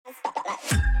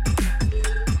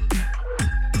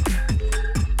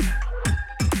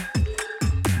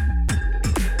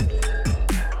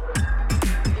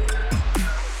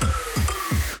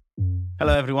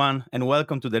Hello, everyone, and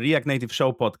welcome to the React Native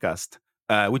Show podcast,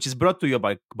 which is brought to you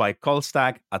by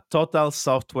Callstack, a total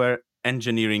software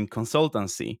engineering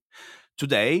consultancy.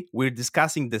 Today, we're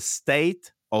discussing the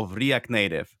state of React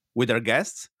Native with our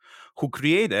guests who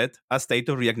created a State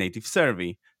of React Native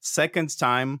survey. Second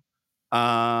time,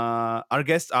 our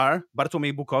guests are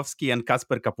Bartłomiej Bukowski and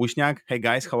Kacper Kapuśniak. Hey,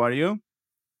 guys, how are you?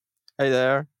 Hey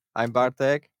there, I'm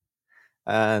Bartek,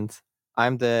 and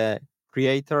I'm the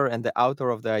creator and the author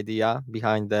of the idea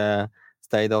behind the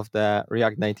state of the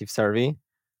React Native survey.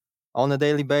 On a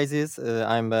daily basis,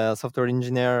 I'm a software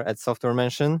engineer at Software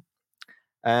Mention,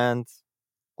 and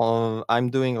I'm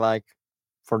doing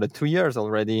for the 2 years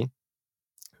already,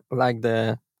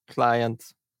 the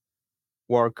client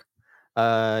work,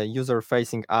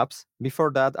 user-facing apps.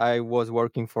 Before that, I was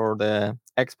working for the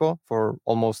Expo for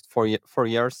almost 4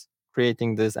 years,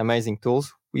 creating these amazing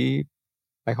tools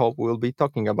I hope we'll be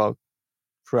talking about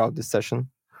throughout this session.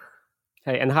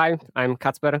 Hey, and hi, I'm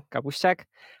Kacper Kapuściak.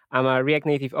 I'm a React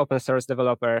Native open source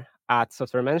developer at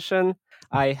Software Mention.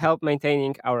 I help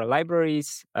maintaining our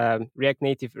libraries, React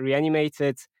Native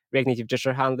Reanimated, React Native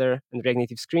Gesture Handler, and React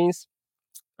Native Screens.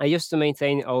 I used to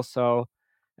maintain also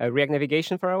React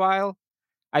Navigation for a while.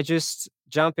 I just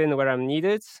jump in where I'm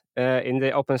needed in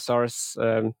the open source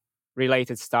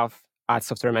related stuff at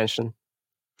Software Mention.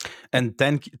 And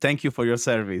thank you for your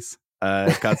service,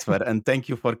 Kacper, and thank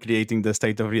you for creating the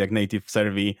State of React Native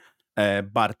survey,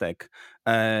 Bartek.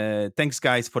 Thanks,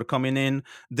 guys, for coming in.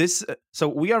 So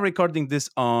we are recording this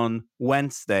on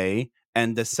Wednesday,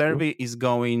 and the survey is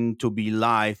going to be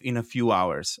live in a few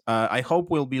hours. I hope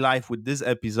we'll be live with this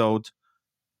episode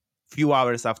few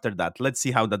hours after that. Let's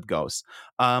see how that goes.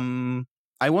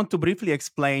 I want to briefly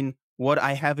explain what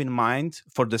I have in mind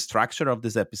for the structure of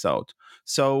this episode.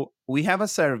 So we have a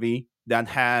survey that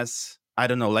has, I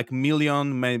don't know, like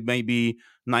million, maybe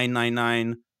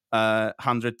 999,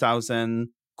 100,000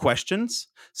 questions.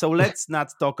 So let's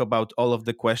not talk about all of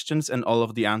the questions and all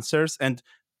of the answers. And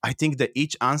I think that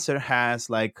each answer has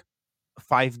like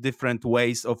 5 different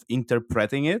ways of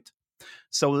interpreting it.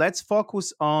 So let's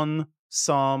focus on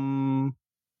some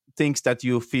things that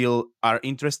you feel are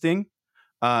interesting,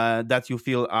 that you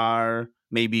feel are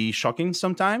maybe shocking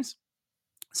sometimes.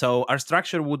 So our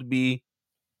structure would be,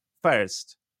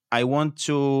 first, I want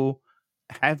to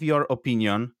have your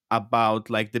opinion about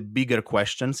like the bigger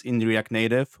questions in React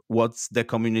Native. What's the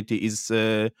community is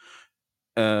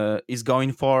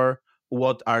going for?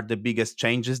 What are the biggest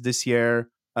changes this year?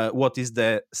 What is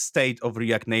the state of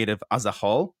React Native as a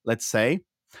whole? Let's say.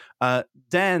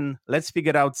 Then let's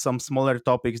figure out some smaller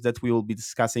topics that we will be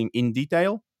discussing in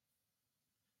detail.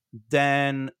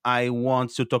 Then I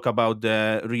want to talk about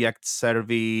the React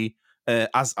survey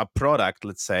as a product,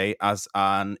 let's say, as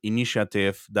an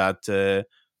initiative that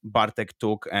Bartek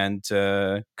took and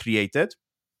created.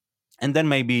 And then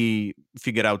maybe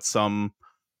figure out some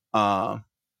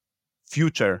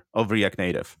future of React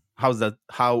Native.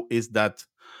 How is that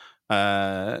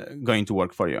going to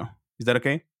work for you? Is that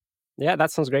okay? Yeah,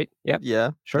 that sounds great.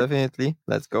 Yeah, sure. Definitely.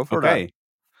 Let's go for Okay. that.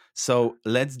 So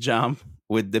let's jump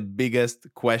with the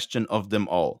biggest question of them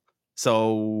all.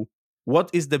 So, what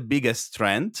is the biggest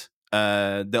trend,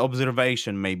 the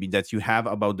observation maybe that you have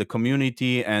about the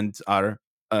community and our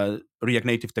React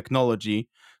Native technology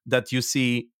that you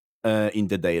see in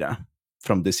the data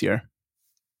from this year?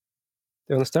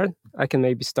 Do you want to start? I can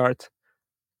maybe start.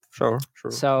 Sure.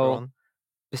 So,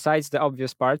 besides the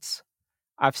obvious parts,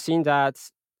 I've seen that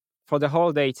for the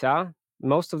whole data,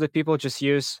 most of the people just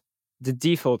use the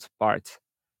default part.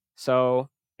 So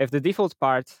if the default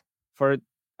part for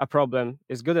a problem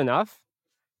is good enough,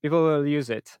 people will use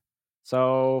it.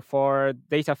 So for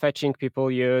data fetching, people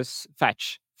use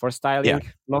fetch. For styling,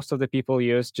 most of the people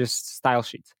use just style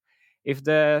sheet. If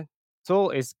the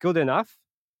tool is good enough,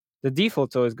 the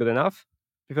default tool is good enough,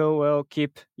 people will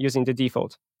keep using the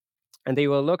default. And they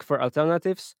will look for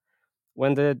alternatives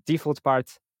when the default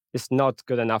part is not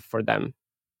good enough for them.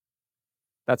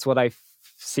 That's what I've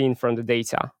seen from the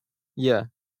data. Yeah.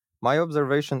 My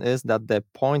observation is that the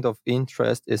point of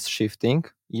interest is shifting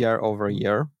year over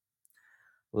year.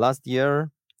 Last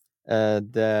year,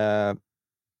 the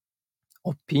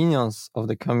opinions of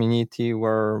the community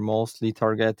were mostly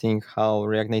targeting how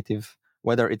React Native,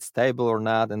 whether it's stable or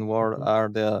not, and what are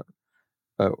the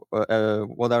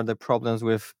problems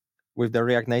with the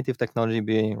React Native technology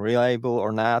being reliable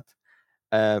or not.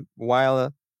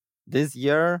 While this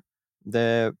year,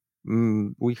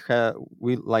 we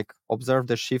observed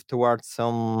the shift towards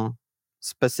some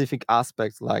specific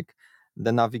aspects like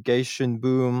the navigation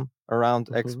boom around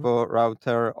Expo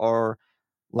router, or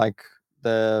like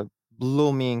the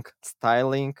blooming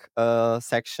styling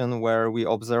section where we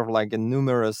observe like a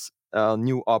numerous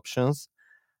new options.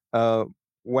 Uh,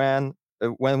 when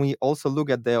we also look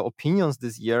at the opinions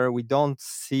this year, we don't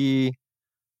see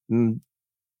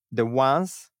the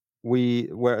ones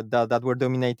that were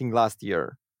dominating last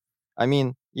year. I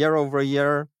mean, year over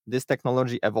year, this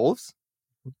technology evolves.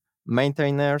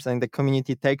 Maintainers and the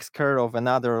community takes care of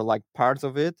another like parts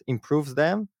of it, improves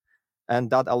them,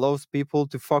 and that allows people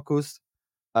to focus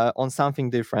on something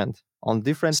different, on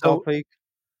different So, topic.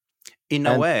 in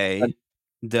a And way,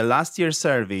 the last year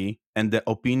survey and the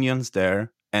opinions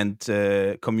there and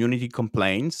community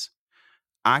complaints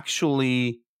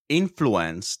actually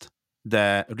influenced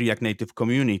the React Native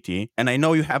community. And I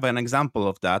know you have an example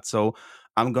of that, so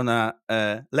I'm gonna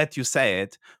let you say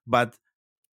it. But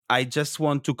I just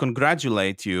want to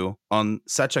congratulate you on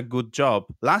such a good job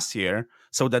last year,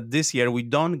 so that this year we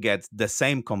don't get the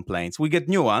same complaints. We get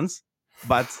new ones,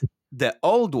 but the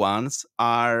old ones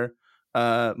are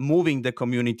moving the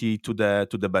community to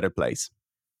the better place.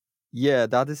 yeah,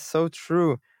 that is so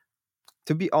true.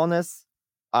 To be honest,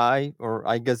 I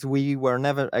guess we were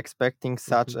never expecting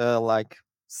such a like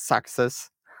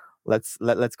success. Let's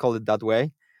call it that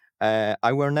way.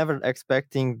 I were never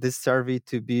expecting this survey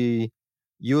to be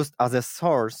used as a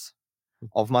source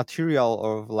of material,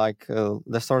 or like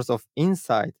the source of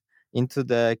insight into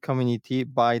the community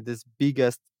by this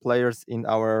biggest players in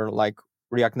our like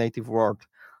React Native world.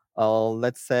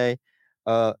 Let's say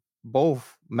uh,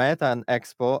 both Meta and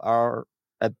Expo are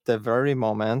at the very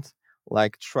moment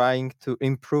like trying to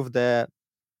improve the,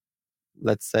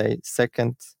 let's say,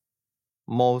 second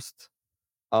most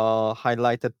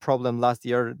highlighted problem last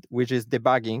year, which is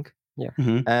debugging.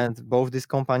 Mhm. And both these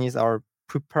companies are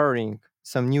preparing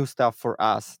some new stuff for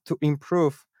us to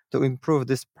improve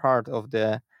this part of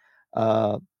the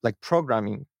like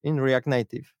programming in React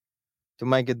Native, to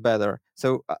make it better.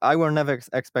 So I were never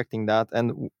expecting that.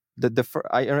 And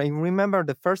I remember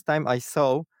the first time I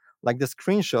saw like the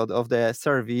screenshot of the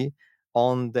survey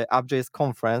on the App.js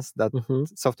conference that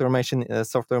Software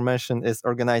Nation is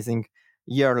organizing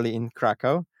yearly in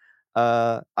Krakow.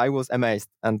 I was amazed,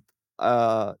 and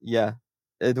yeah,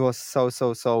 it was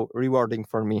so rewarding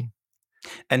for me.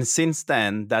 And since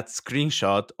then, that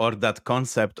screenshot or that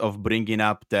concept of bringing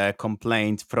up the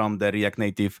complaint from the React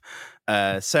Native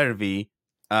survey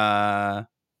uh,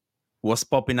 was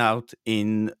popping out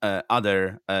in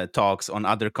other talks on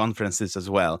other conferences as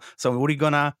well. So we're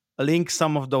gonna link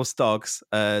some of those talks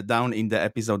down in the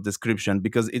episode description,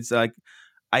 because it's like,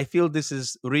 I feel this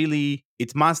is really,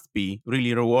 it must be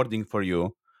really rewarding for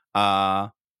you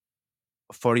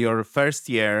for your first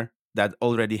year that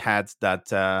already had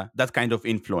that kind of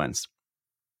influence.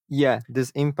 Yeah,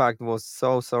 this impact was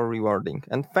so rewarding,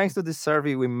 and thanks to this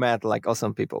survey we met like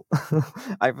awesome people.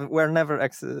 I were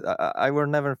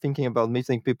never thinking about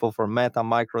meeting people from Meta,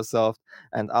 Microsoft,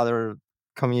 and other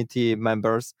community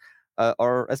members,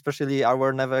 or especially I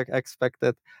were never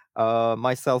expected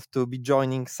myself to be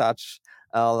joining such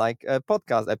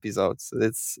podcast episodes.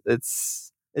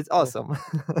 It's awesome.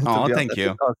 To Oh, be thank honest, you.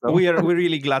 it's awesome. We're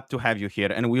really glad to have you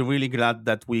here, and we're really glad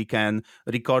that we can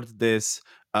record this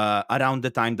around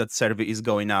the time that survey is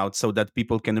going out, so that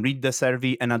people can read the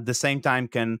survey and at the same time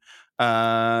can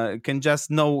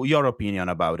just know your opinion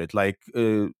about it, like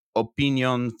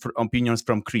opinions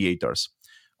from creators.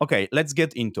 Okay, let's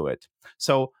get into it.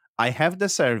 So I have the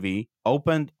survey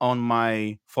opened on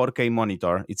my 4K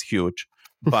monitor. It's huge,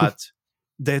 but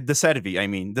the survey, I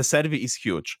mean, the survey is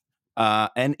huge.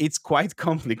 And it's quite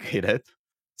complicated.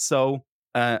 So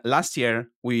last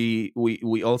year we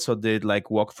also did like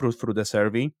walkthrough through the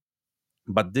survey,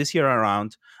 but this year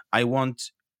around, I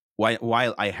want,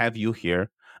 while I have you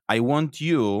here, I want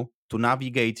you to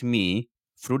navigate me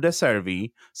through the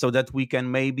survey so that we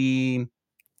can maybe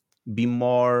be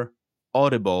more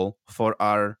audible for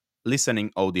our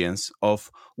listening audience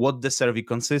of what the survey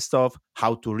consists of,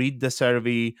 how to read the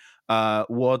survey,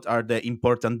 what are the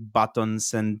important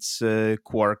buttons and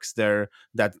quirks there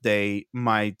that they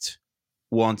might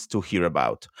want to hear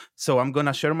about. So I'm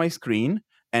gonna share my screen,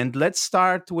 and let's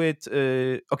start with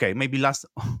okay, maybe last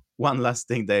one last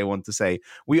thing that I want to say.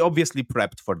 We obviously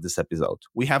prepped for this episode.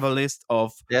 We have a list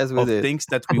Yes, we of did. things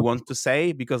that we want to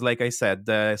say, because like I said,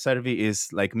 the survey is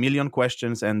like million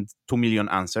questions and 2 million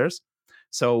answers.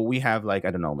 So we have like,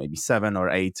 I don't know, maybe 7 or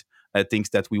 8 things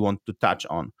that we want to touch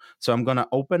on. So I'm gonna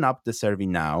open up the survey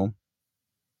now.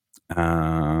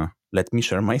 Let me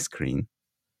share my screen.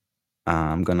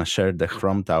 I'm gonna share the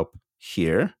Chrome tab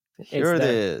here. Here it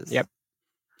there. is. Yep.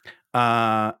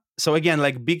 so again,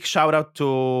 like big shout out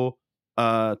to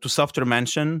Software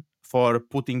Mansion for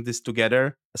putting this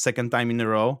together a second time in a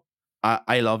row.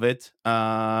 I love it.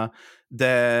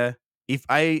 The if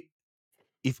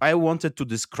I wanted to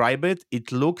describe it,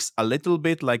 it looks a little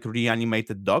bit like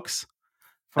reanimated dogs.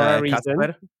 For a reason.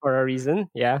 Kacper? For a reason,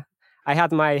 yeah. I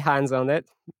had my hands on it,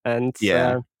 and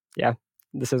Yeah. yeah,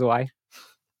 this is why.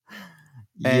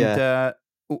 And Yeah,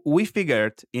 we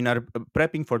figured in our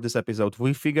prepping for this episode,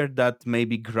 we figured that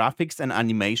maybe graphics and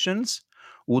animations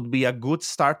would be a good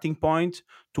starting point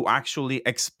to actually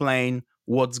explain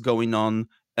what's going on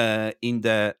in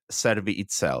the survey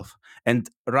itself. And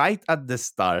right at the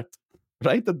start,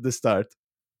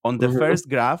 on the Mhm. first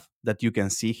graph that you can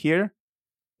see here,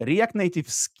 React Native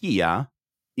Skia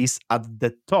is at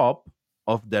the top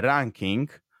of the ranking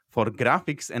for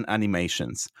graphics and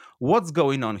animations. What's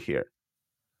going on here?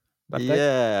 Bartek?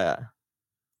 yeah.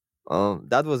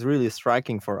 That was really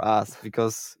striking for us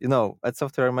because, at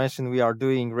Software Mansion, we are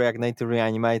doing React Native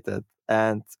Reanimated,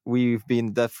 and we've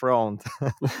been dethroned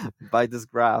by this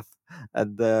graph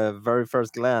at the very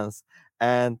first glance.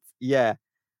 And yeah,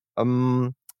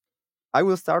 I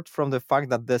will start from the fact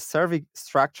that the survey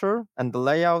structure and the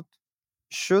layout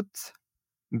should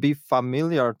be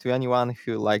familiar to anyone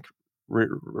who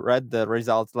read the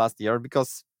results last year,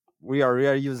 because we are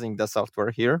reusing the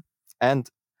software here. And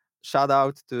shout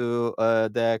out to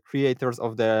the creators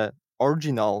of the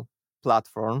original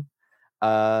platform,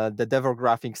 the Devil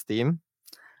Graphics team,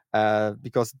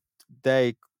 because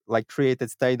they created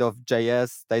State of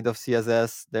JS, State of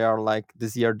CSS. They are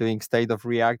this year doing State of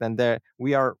React, and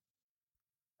we are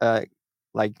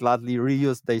gladly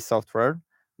reuse their software.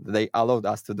 They allowed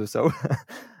us to do so.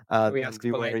 We Don't asked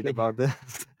be worried politely. about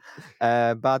this.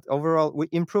 But overall, we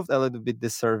improved a little bit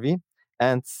this survey.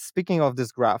 And speaking of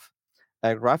this graph,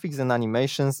 graphics and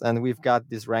animations, and we've got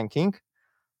this ranking.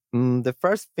 The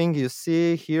first thing you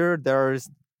see here,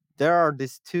 there are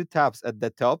these two tabs at the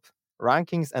top: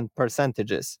 rankings and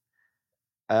percentages.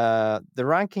 The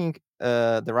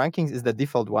rankings is the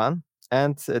default one,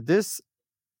 and this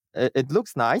it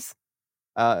looks nice.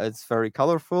 It's very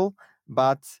colorful,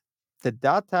 but the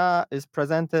data is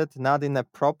presented not in a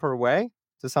proper way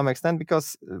to some extent,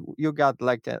 because you got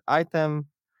an item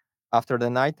after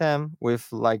an item with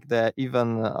the even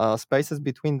spaces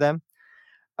between them.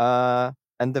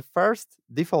 And the first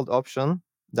default option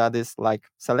that is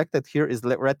selected here is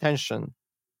retention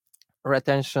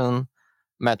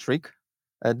metric.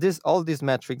 All these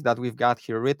metrics that we've got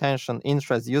here, retention,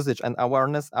 interest, usage, and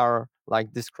awareness, are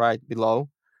described below,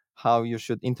 how you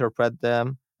should interpret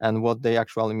them and what they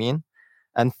actually mean.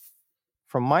 And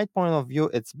from my point of view,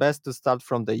 it's best to start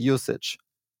from the usage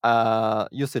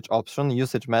option,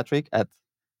 usage metric.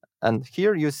 And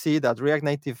here you see that React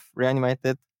Native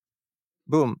Reanimated,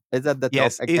 boom, it's at the top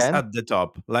Yes, is again. at the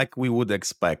top, like we would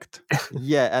expect.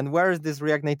 Yeah, and where is this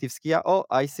React Native Skia? Oh,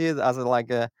 I see it as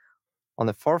on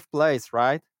the fourth place,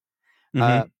 right?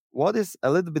 Mhm. What is a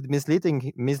little bit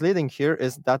misleading here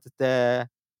is that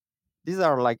these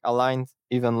are aligned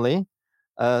evenly,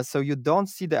 so you don't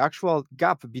see the actual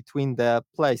gap between the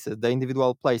places, the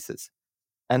individual places.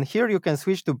 And here you can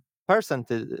switch to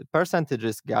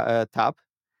percentages tab,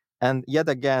 and yet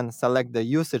again select the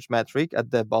usage metric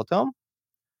at the bottom.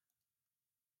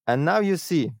 And now you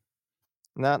see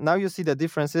the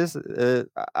differences.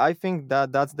 I think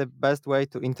that's the best way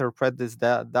to interpret this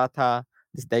data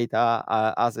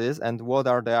as is, and what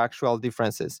are the actual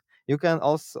differences. You can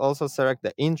also select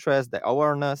the interest, the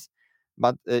awareness,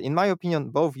 but in my opinion,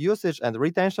 both usage and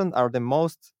retention are the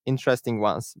most interesting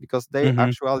ones, because they Mhm.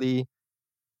 actually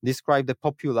describe the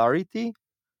popularity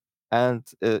and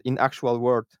in actual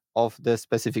word of the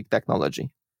specific technology.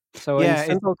 So in Yeah,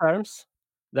 simple terms,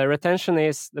 the retention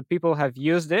is the people have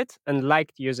used it and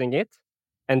liked using it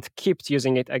and kept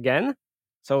using it again.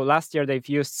 So last year they've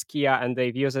used Skia and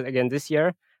they've used it again this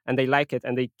year, and they like it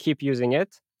and they keep using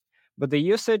it. But the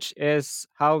usage is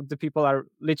how the people are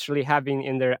literally having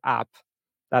in their app.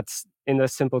 That's in the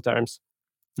simple terms.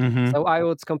 Mhm. So I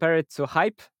would compare it to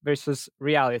hype versus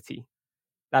reality.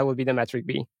 That would be the metric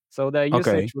B. So the Okay.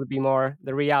 usage would be more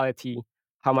the reality,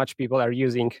 how much people are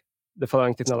using the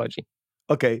following technology.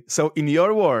 Okay, so in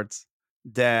your words,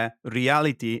 the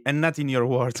reality, and not in your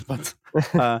words, but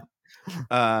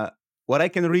uh, what I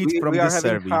can read We from are this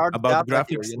having survey hard about data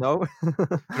here, Yeah.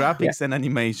 graphics and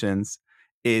animations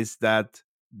is that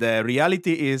the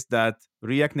reality is that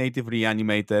React Native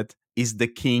Reanimated is the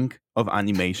king of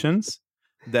animations.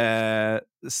 The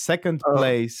second Oh,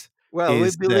 place well, we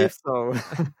is the believe so.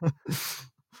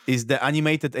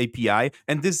 animated API.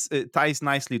 And this ties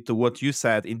nicely to what you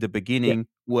said in the beginning,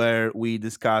 where we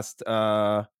discussed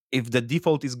if the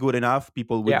default is good enough,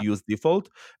 people would Yeah. use default,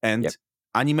 and Yep.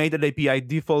 animated API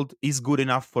default is good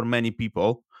enough for many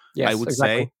people, I Yes, would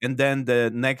exactly. say. And then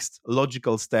the next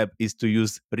logical step is to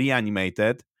use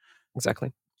reanimated.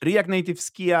 Exactly. React Native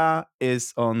Skia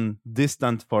is on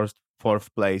distant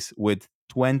fourth place with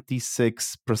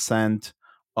 26%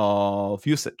 of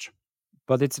usage.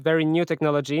 But it's very new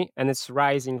technology and it's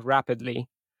rising rapidly.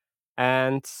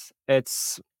 And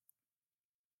it's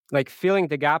like filling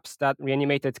the gaps that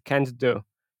Reanimated can't do.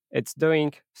 It's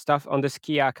doing stuff on the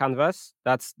Skia canvas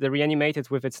that's the Reanimated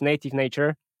with its native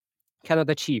nature cannot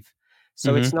achieve.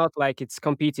 So it's not like it's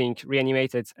competing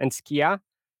Reanimated and Skia.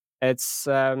 It's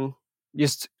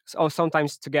used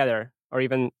sometimes together or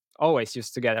even always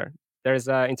used together. There's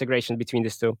an integration between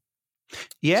these two.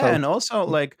 Yeah, So and also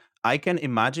like I can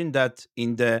imagine that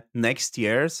in the next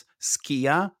years,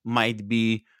 Skia might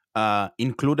be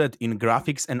included in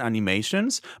graphics and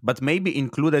animations, but maybe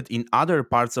included in other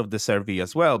parts of the survey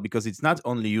as well, because it's not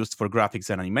only used for graphics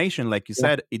and animation. Like you yeah,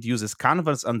 said, it uses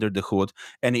Canvas under the hood,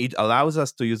 and it allows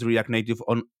us to use React Native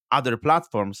on other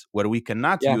platforms where we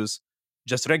cannot yeah, use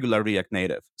just regular React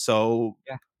Native. So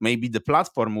yeah. maybe the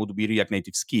platform would be React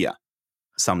Native Skia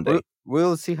someday.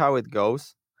 We'll see how it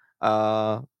goes.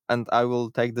 And I will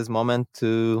take this moment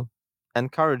to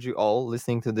encourage you all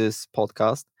listening to this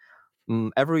podcast.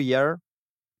 Every year,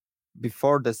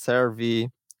 before the survey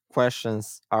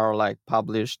questions are like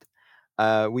published,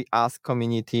 we ask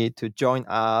community to join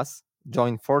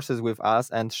forces with us,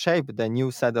 and shape the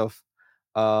new set of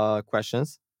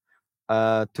questions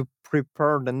to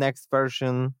prepare the next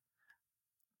version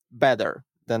better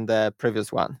than the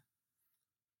previous one.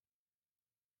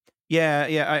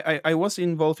 Yeah. I was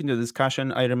involved in the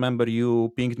discussion. I remember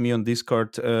you pinged me on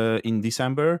Discord in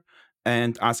December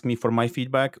and asked me for my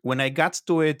feedback. When I got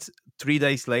to it 3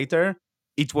 days later,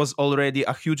 it was already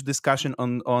a huge discussion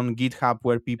on GitHub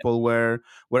where people were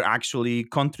actually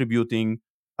contributing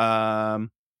um,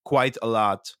 quite a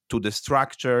lot to the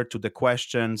structure, to the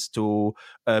questions, to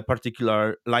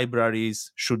particular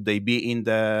libraries. Should they be in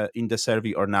the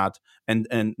survey or not? And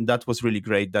that was really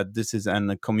great. That this is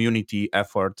a community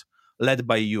effort led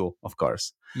by you, of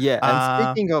course. Yeah, and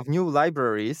Uh, speaking of new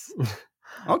libraries,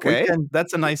 we okay, can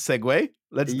that's a nice segue.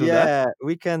 Let's do that. yeah,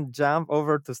 we can jump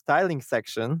over to styling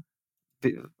section.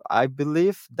 I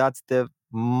believe that's the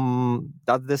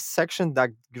section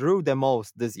that grew the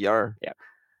most this year Yeah.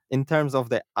 in terms of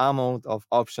the amount of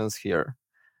options here.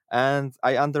 And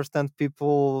I understand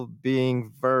people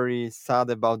being very sad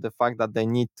about the fact that they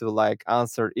need to like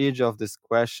answer each of this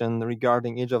question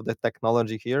regarding each of the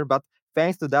technology here. But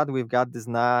thanks to that, we've got this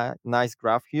nice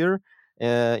graph here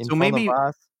in So front of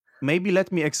us. maybe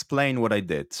let me explain what I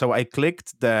did. So I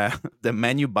clicked the the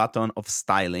menu button of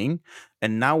styling,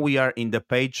 and now we are in the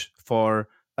page for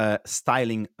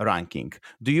styling ranking.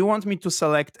 Do you want me to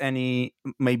select any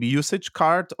maybe usage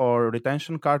card or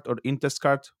retention card or interest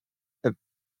card?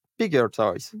 Pick your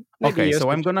choice. Maybe Okay,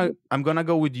 so usage. I'm gonna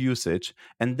go with usage,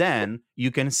 and then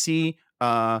you can see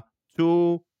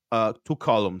two two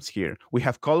columns here. We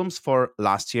have columns for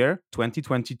last year,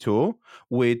 2022,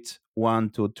 with 1,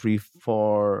 2, 3,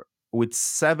 4, with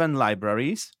 7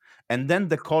 libraries, and then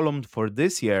the column for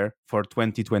this year for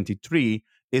 2023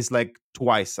 is like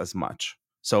twice as much,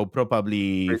 so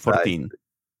probably Precise. 14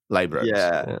 libraries.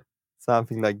 Yeah, Yeah.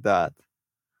 something like that.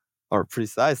 Or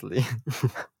precisely.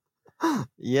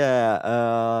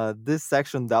 Yeah, this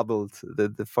section doubled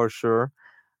for sure.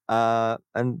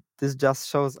 And this just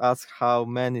shows us how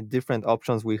many different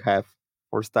options we have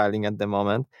for styling at the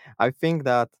moment. I think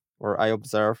that, or I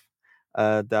observe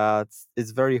that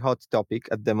it's very hot topic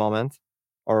at the moment,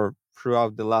 or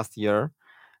throughout the last year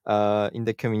in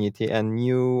the community, and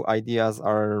new ideas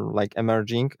are like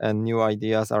emerging, and new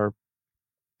ideas are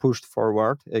pushed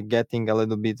forward, getting a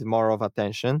little bit more of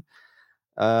attention.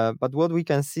 But what we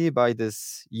can see by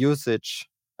this usage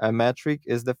metric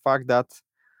is the fact that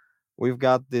we've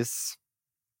got this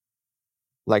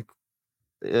like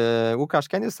Łukasz,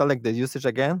 can you select the usage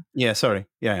again? Yeah, sorry.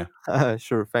 Yeah.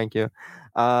 Sure, thank you.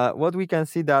 What we can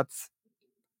see that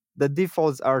the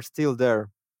defaults are still there.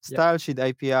 Yeah. Style sheet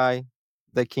API,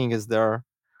 the king is there.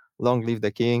 Long live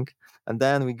the king. And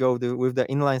then we go with the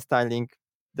inline styling.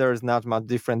 There is not much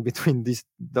different between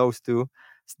those two.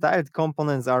 Styled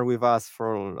components are with us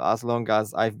for as long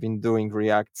as I've been doing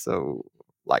React, so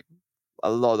like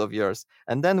a lot of years.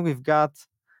 And then we've got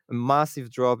a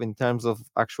massive drop in terms of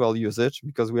actual usage,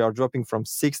 because we are dropping from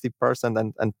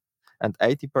 60% and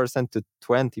 80% to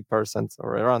 20%,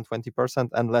 or around 20%,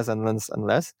 and less and less and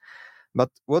less. But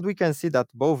what we can see that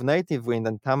both Native Wind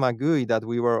and Tamagui that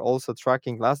we were also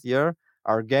tracking last year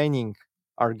are gaining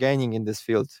in this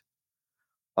field.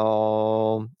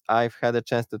 I've had a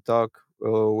chance to talk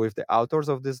with the authors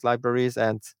of these libraries,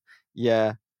 and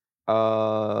yeah,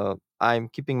 I'm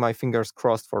keeping my fingers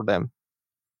crossed for them.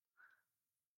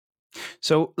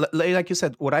 So, like you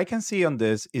said, what I can see on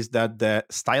this is that the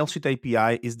Stylesheet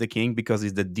API is the king because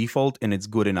it's the default and it's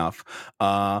good enough.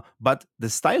 But the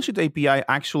Stylesheet API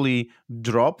actually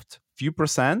dropped few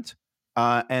percent,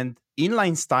 and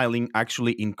inline styling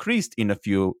actually increased in a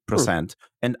few percent.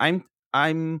 And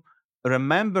I'm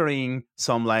remembering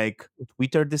some like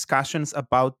Twitter discussions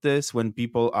about this when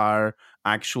people are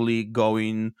actually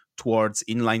going towards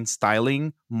inline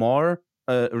styling more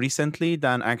recently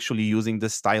than actually using the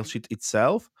style sheet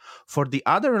itself. For the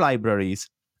other libraries,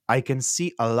 I can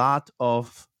see a lot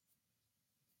of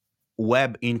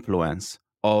web influence,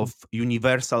 of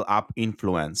universal app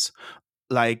influence.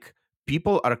 Like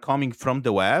people are coming from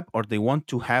the web or they want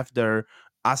to have their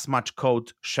as much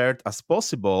code shared as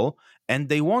possible, and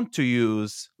they want to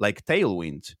use like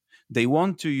Tailwind. They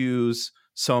want to use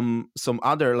some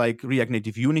other like React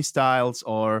Native Unistyles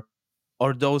or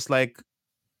those like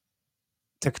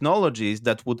technologies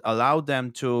that would allow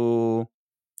them to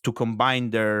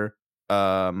combine their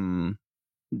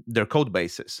code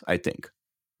bases, I think.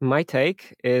 My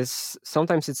take is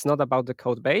sometimes it's not about the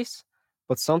code base,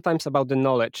 but sometimes about the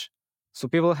knowledge. So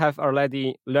people have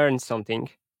already learned something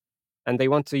and they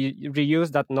want to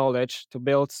reuse that knowledge to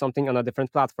build something on a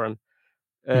different platform.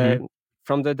 Mhm.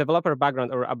 From the developer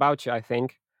background, or about you, I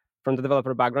think, from the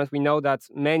developer background, we know that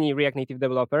many React Native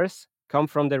developers come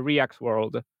from the React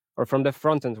world or from the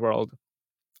front-end world.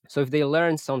 So if they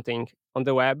learn something on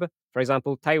the web, for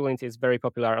example, Tailwind is very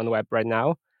popular on the web right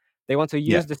now, they want to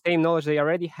Yeah. use the same knowledge they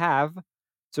already have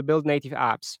to build native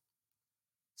apps.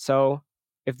 So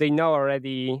if they know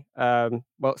already,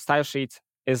 well, Stylesheet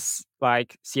is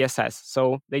like CSS.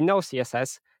 So they know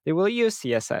CSS, they will use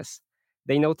CSS.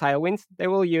 They know Tailwind, they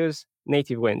will use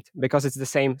Native Wind because it's the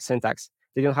same syntax.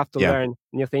 They don't have to Yeah. learn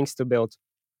new things to build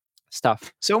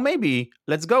stuff. So maybe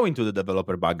let's go into the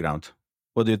developer background.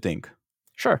 What do you think?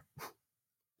 Sure.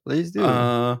 Please do.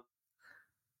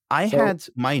 I So- had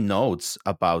my notes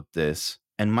about this,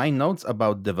 and my notes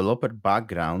about developer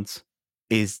backgrounds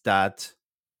is that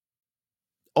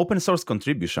open source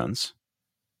contributions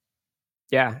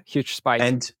Yeah, huge spike.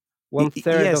 and One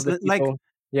third yes, of the like, people.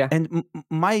 Yeah. and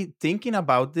my thinking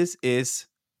about this is,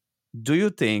 do you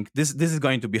think this is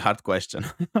going to be a hard question?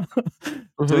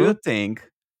 Do you Mhm. think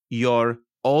your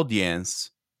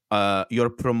audience, your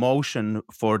promotion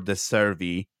for the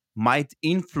survey might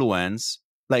influence,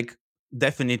 like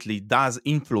definitely does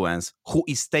influence who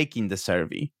is taking the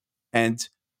survey? And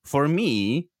for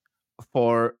me,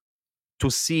 for to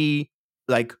see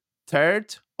like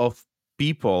third of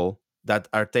people that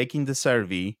are taking the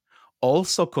survey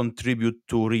also contribute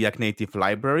to React Native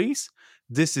libraries,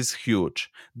 this is huge.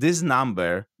 This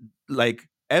number, like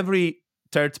every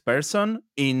third person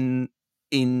in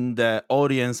the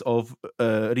audience of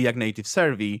React Native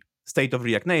survey, state of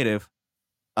React Native,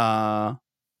 uh,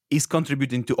 is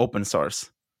contributing to open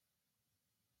source.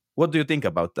 What do you think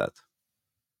about that?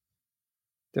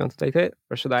 Do you want to take it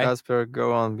or should I? Casper,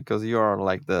 go on because you are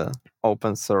like the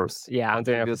open source. Yeah, I'm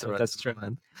doing open contributor source. at That's the true.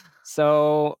 moment.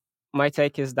 So my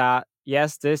take is that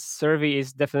yes, this survey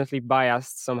is definitely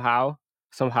biased somehow,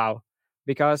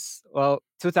 because well,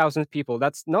 2,000 people.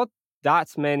 That's not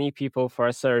that many people for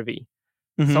a survey.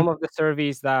 Mhm. Some of the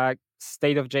surveys that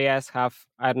State of JS have,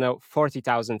 I don't know,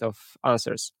 40,000 of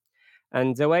answers.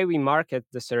 And the way we market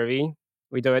the survey,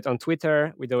 we do it on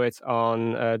Twitter, we do it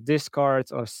on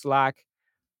Discord or Slack.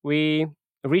 We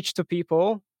reach to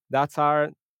people that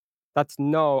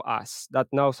know us, that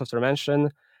know Software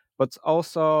Mention, but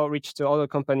also reach to other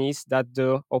companies that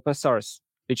do open source,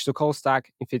 reach to ColdStack,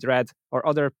 InfinityRed, or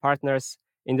other partners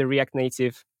in the React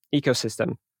Native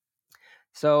ecosystem.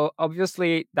 So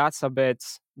obviously, that's a bit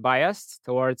biased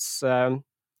towards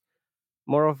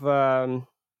more of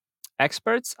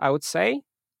experts, I would say,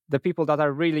 the people that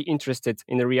are really interested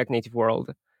in the React Native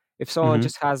world. If someone Mhm.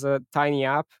 just has a tiny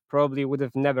app, probably would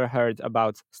have never heard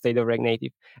about State of React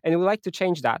Native. And we would like to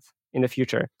change that in the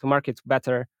future to market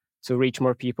better, to reach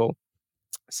more people.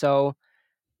 So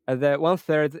the one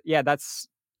third, yeah, that's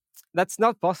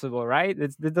not possible, right?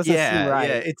 It doesn't seem Yeah, right.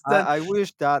 it's that. I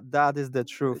wish that is the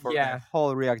truth for Yeah. the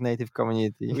whole React Native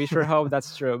community. We sure hope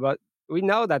that's true, but we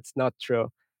know that's not true.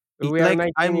 We are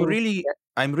Like maintaining.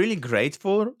 I'm really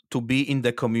grateful to be in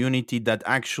the community that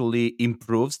actually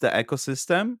improves the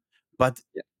ecosystem. But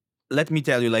Yeah. let me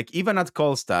tell you, like even at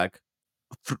Callstack,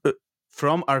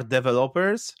 from our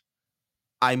developers,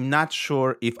 I'm not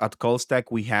sure if at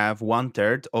Callstack we have one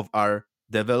third of our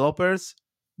developers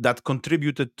that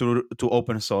contributed to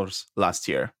open source last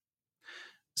year.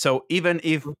 So even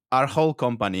if our whole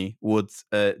company would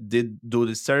did do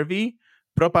the survey,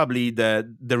 probably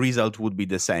the result would be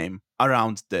the same,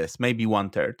 around this, maybe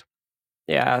 1/3.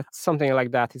 Yeah, something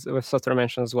like that is with software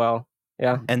mention as well.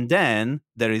 Yeah. And then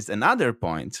there is another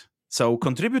point. So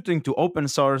contributing to open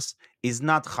source is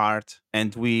not hard,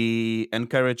 and we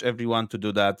encourage everyone to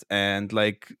do that. And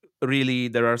like really,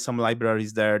 there are some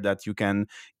libraries there that you can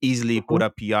easily put a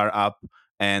PR up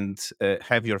and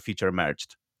have your feature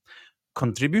merged.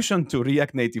 Contribution to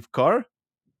React Native Core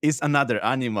is another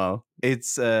animal.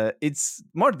 It's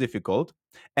more difficult,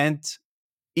 and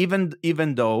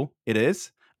even though it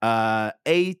is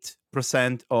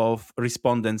 8% of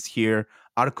respondents here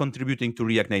are contributing to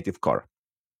React Native Core.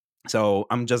 So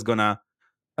I'm just gonna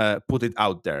put it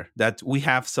out there that we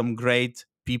have some great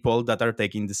people that are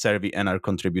taking the survey and are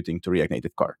contributing to React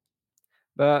Native Core.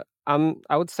 But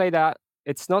I would say that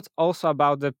it's not also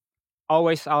about the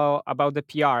always about the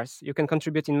PRs. You can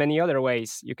contribute in many other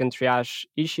ways. You can triage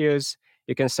issues.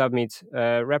 You can submit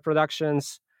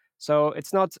reproductions. So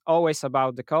it's not always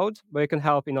about the code, but you can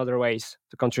help in other ways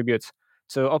to contribute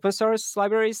to open source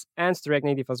libraries and to React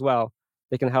Native as well.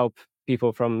 They can help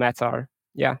people from Metar,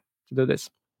 to do this.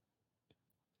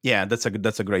 Yeah, that's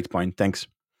a great point. Thanks.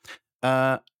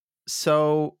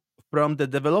 So from the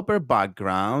developer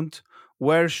background,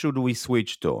 where should we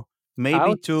switch to? Maybe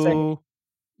would say to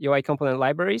UI component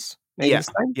libraries. Maybe this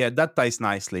time. yeah, that ties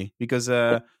nicely because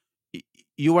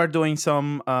you are doing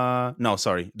some. No,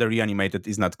 sorry, the reanimated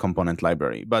is not component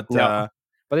library, but No.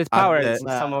 But it at powers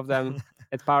the- some of them.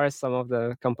 It powers some of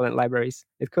the component libraries.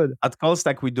 It could. at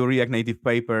Callstack we do React Native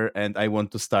paper, and I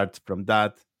want to start from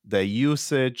that. The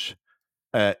usage,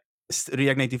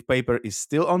 React Native paper is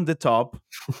still on the top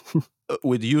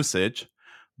with usage,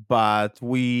 but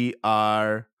we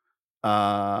are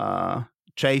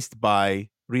chased by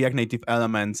React Native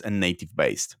elements and native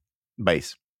base.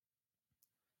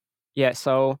 Yeah.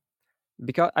 So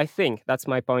because I think that's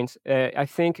my point. I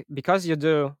think because you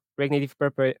do React Native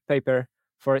paper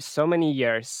for so many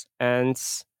years and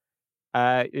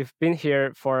you've been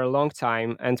here for a long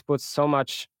time and put so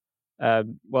much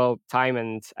time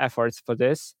and efforts for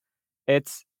this,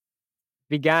 it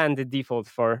began the default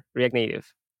for React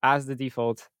Native as the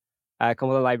default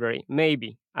component library.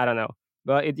 Maybe, I don't know,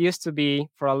 but it used to be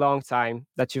for a long time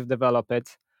that you've developed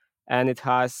it, and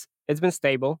it's been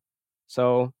stable.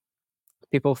 So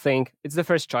people think it's the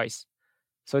first choice.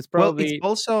 So it's probably Well, it's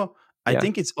also I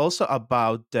think it's also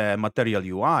about Material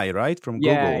UI, right, from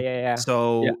Google. Yeah.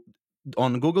 So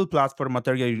on Google platform,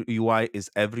 Material UI is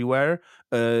everywhere.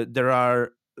 There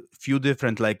are few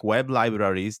different like web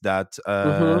libraries that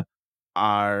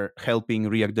are helping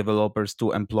React developers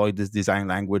to employ this design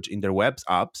language in their web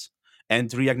apps.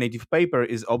 And React Native Paper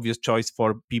is obvious choice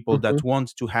for people that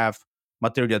want to have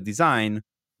Material Design,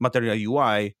 Material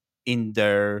UI in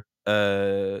their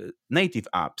native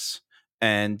apps.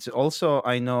 And also,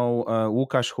 I know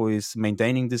Łukasz, who is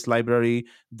maintaining this library,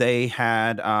 they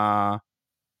had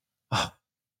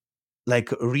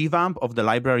like revamp of the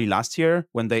library last year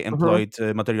when they employed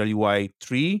Material UI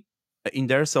 3 in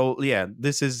there. So yeah,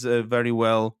 this is very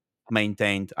well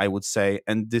maintained, I would say,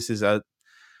 and this is a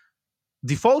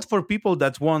default for people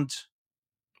that want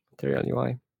Material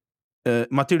UI.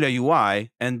 Material UI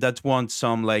and that want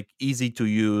some like easy to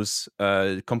use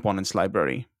components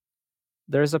library.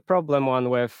 There's a problem one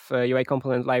with UI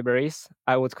component libraries.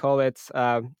 I would call it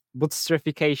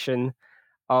bootstrapification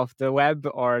of the web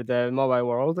or the mobile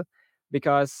world,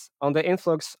 because on the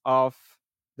influx of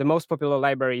the most popular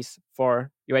libraries for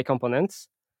UI components,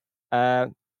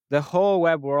 the whole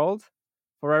web world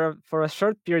for a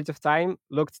short period of time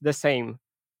looked the same.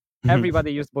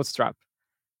 Everybody used Bootstrap.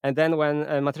 And then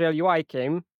when Material UI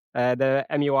came, the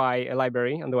MUI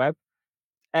library on the web,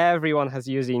 everyone has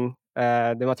using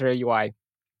the Material UI.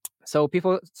 So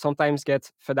people sometimes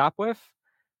get fed up with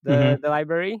the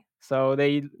library. So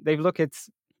they look at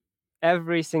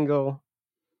every single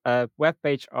web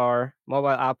page or mobile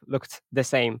app looked the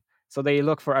same. So they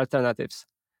look for alternatives.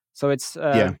 So it's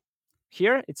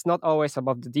here, it's not always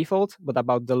about the default, but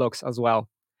about the looks as well.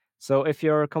 So if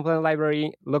your component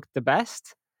library looked the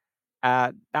best,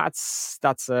 that's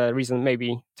a reason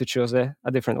maybe to choose a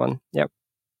different one. Yep.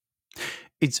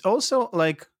 It's also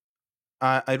like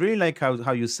I really like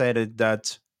how you said it,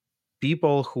 that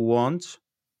people who want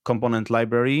component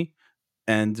library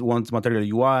and want Material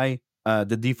UI,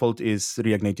 the default is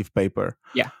React Native Paper.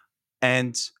 Yeah.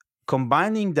 And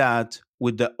combining that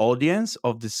with the audience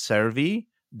of the survey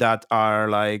that are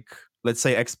like, let's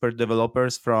say, expert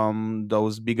developers from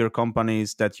those bigger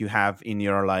companies that you have in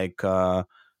your like on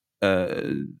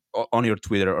your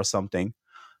Twitter or something.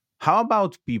 How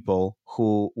about people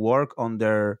who work on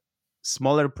their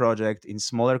smaller project in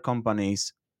smaller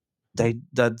companies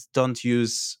that don't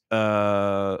use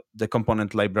the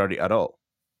component library at all?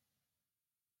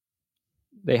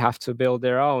 They have to build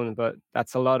their own, but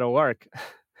that's a lot of work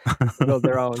to build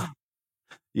their own.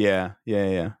 Yeah.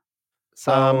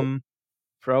 So Um,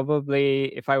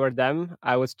 probably if I were them,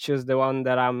 I would choose the one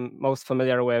that I'm most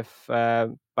familiar with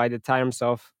by the terms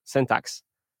of syntax.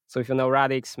 So if you know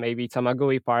Radix, maybe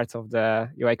Tamagui part of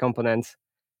the UI component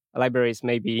libraries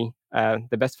may be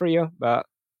the best for you. But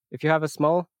if you have a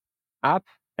small app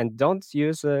and don't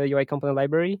use a UI component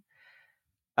library,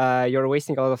 you're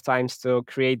wasting a lot of times to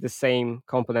create the same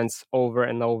components over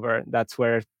and over that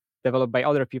were developed by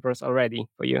other people already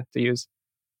for you to use.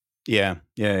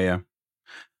 yeah.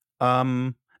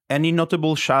 Any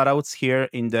notable shoutouts here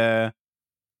in the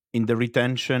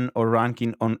retention or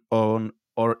ranking on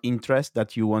or interest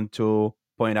that you want to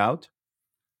point out?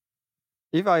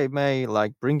 If I may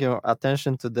like bring your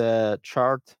attention to the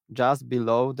chart just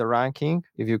below the ranking,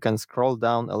 if you can scroll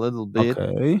down a little bit,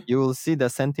 Okay. you will see the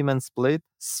sentiment split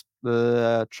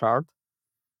chart.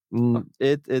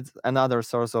 It's another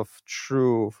source of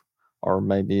truth, or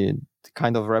maybe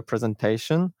kind of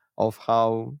representation of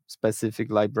how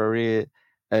specific library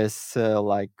is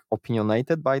like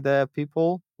opinionated by the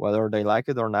people, whether they like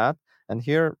it or not. And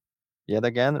here, yet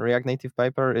again, React Native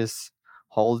paper is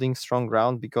holding strong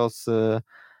ground because the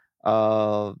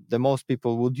most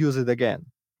people would use it again.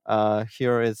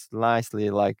 Here it's nicely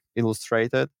like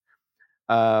illustrated.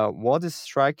 What is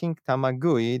striking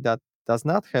Tamagui that does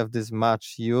not have this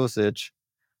much usage,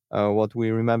 what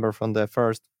we remember from the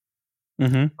first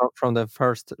Mm-hmm.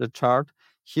 chart.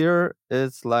 Here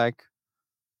it's like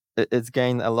it's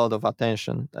gained a lot of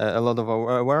attention, a lot of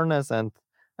awareness, and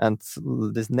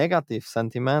this negative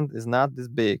sentiment is not this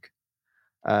big.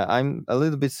 I'm a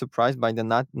little bit surprised by the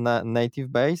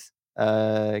native base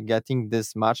getting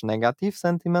this much negative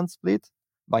sentiment split.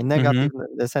 By Mm-hmm. negative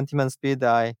the sentiment split,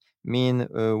 I mean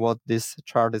what this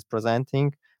chart is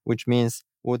presenting, which means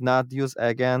would not use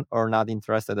again or not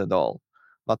interested at all.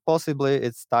 But possibly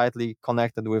it's tightly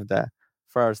connected with the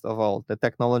first of all the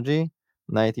technology,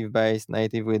 native base,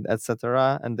 native with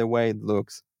etc., and the way it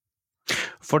looks.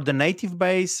 For the native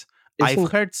base, I've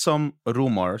Isn't heard some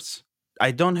rumors.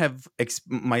 I don't have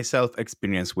myself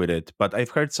experience with it, but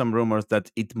I've heard some rumors that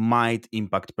it might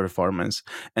impact performance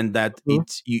and that Mhm.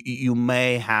 you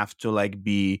may have to like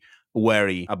be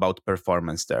wary about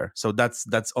performance there. So that's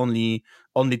only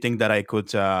thing that I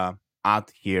could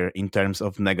add here in terms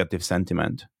of negative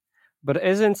sentiment. But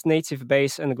isn't Native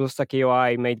Base and GlueStack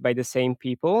UI made by the same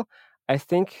people? I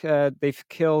think they've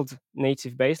killed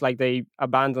Native Base, like they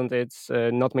abandoned it,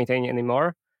 not maintaining it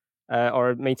anymore,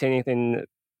 or maintaining it in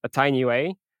a tiny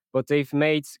way. But they've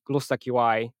made GlueStack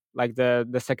UI, like the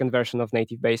second version of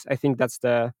Native Base. I think that's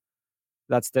the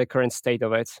current state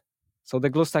of it. So the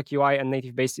GlueStack UI and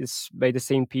Native Base is by the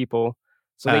same people.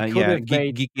 So they could Yeah, have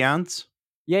made Geeky Ants.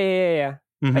 yeah.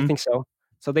 I Mm-hmm. think so.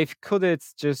 So they could have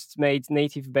just made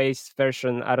native based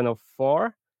version, I don't know,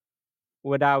 4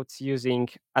 without using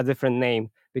a different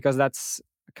name because that's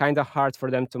kind of hard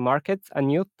for them to market a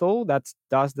new tool that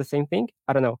does the same thing.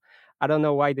 I don't know. I don't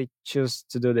know why they choose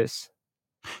to do this.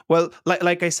 Well,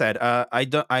 like I said,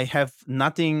 I have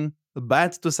nothing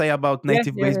bad to say about Yeah,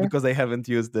 native yeah, base yeah. because I haven't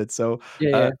used it. So Yeah,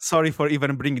 yeah. sorry for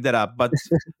even bringing that up. But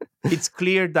it's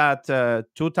clear that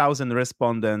 2,000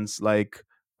 respondents like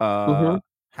Mm-hmm.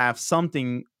 have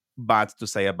something bad to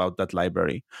say about that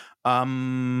library.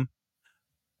 Um,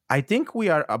 I think we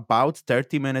are about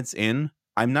 30 minutes in.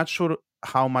 I'm not sure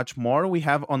how much more we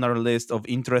have on our list of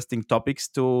interesting topics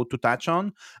to touch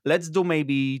on. Let's do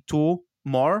maybe two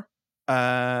more,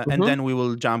 and Mm-hmm. then we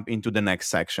will jump into the next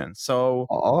section.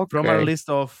 So, from our Okay. list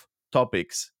of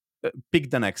topics,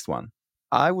 pick the next one.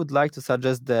 I would like to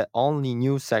suggest the only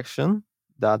new section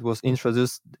that was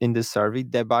introduced in this survey,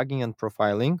 debugging and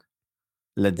profiling.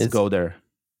 Let's It's go there.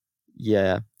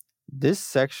 yeah, this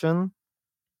section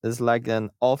is like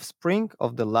an offspring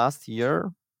of the last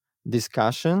year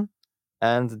discussion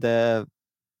and the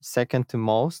second to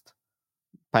most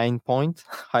pain point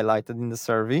highlighted in the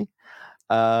survey.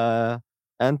 Uh,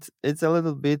 and it's a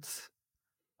little bit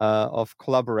of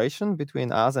collaboration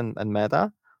between us and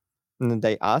Meta. And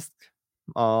they asked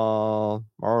more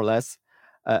or less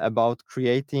about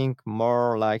creating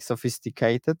more like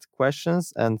sophisticated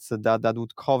questions and so that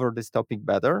would cover this topic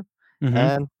better.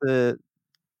 Hmm. And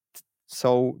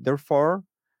so therefore,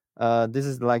 this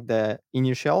is like the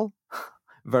initial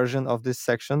version of this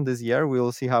section this year. We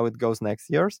will see how it goes next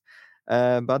year's.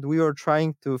 But we are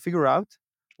trying to figure out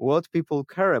what people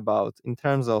care about in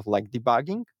terms of like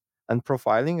debugging and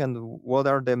profiling, and what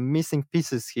are the missing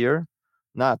pieces here.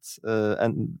 Not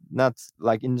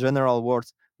like in general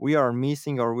words, we are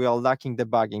missing or we are lacking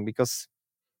debugging, because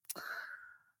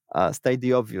state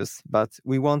the obvious, but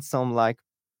we want some like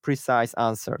precise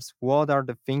answers. What are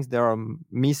the things that are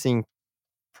missing?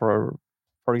 For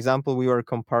example, we were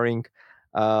comparing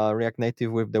React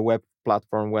Native with the web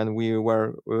platform when we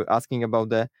were asking about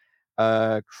the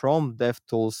Chrome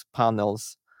DevTools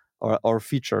panels or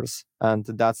features, and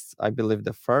that's, I believe,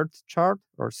 the third chart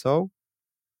or so.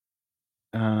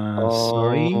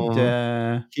 Sorry,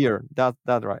 the Here, that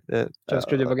right.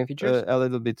 JavaScript debugging features. A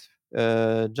little bit.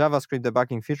 JavaScript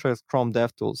debugging features, Chrome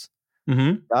DevTools.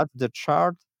 Mhm. That's the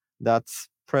chart that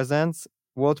presents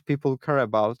what people care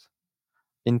about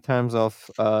in terms of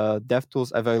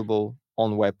DevTools available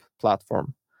on web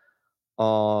platform.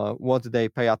 What they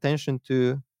pay attention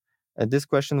to. This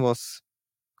question was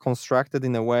constructed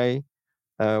in a way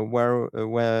where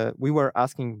we were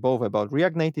asking both about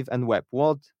React Native and web.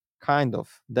 What kind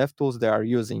of DevTools they are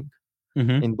using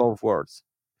Mhm. in both worlds.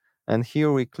 And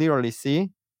here we clearly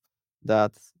see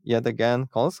that, yet again,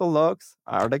 console logs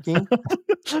are the king.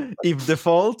 if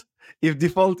default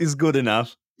is good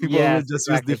enough, people will Yes, just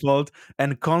use exactly. default,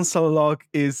 and console log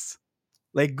is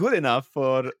like good enough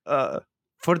for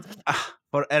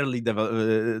for early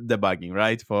debugging,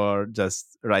 right? For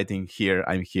just writing here,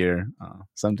 I'm here,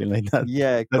 something like that.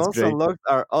 Yeah, That's console great. logs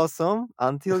are awesome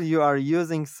until you are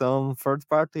using some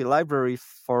third-party library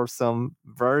for some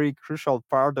very crucial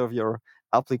part of your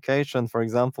application, for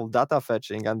example, data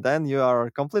fetching, and then you are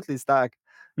completely stuck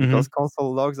because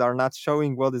console logs are not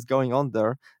showing what is going on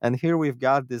there. And here we've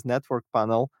got this network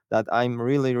panel that I'm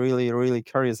really, really, really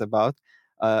curious about.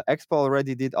 Expo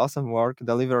already did awesome work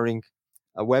delivering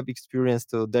a web experience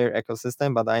to their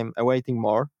ecosystem, but I'm awaiting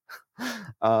more.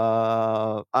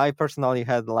 I personally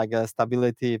had like a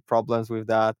stability problems with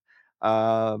that,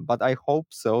 but I hope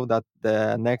so that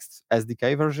the next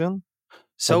SDK version that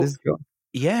So is good.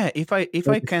 yeah, if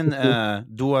I can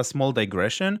do a small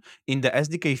digression, in the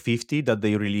SDK 50 that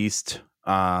they released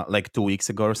like 2 weeks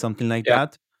ago or something like Yeah.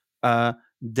 that,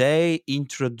 they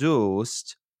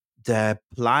introduced the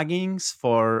plugins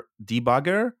for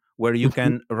debugger where you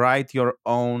can write your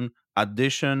own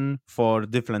addition for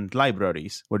different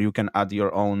libraries, where you can add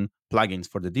your own plugins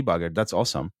for the debugger. That's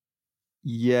awesome.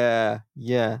 Yeah.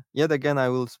 Yet again, I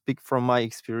will speak from my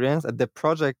experience at the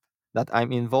project that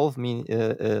I'm involved in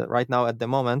right now at the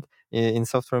moment in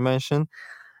Software Mention.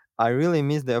 I really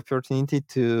miss the opportunity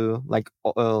to like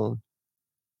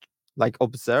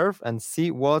observe and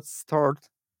see what's stored,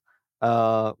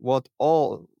 what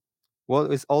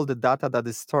is all the data that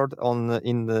is stored on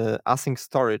in the async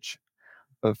storage,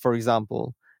 for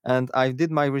example. And I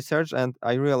did my research and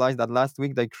I realized that last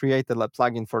week they created a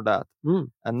plugin for that.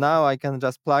 And now I can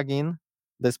just plug in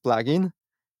this plugin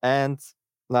and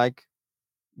like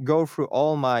go through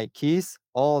all my keys,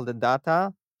 all the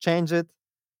data, change it,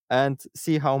 and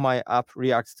see how my app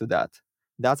reacts to that.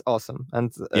 That's awesome.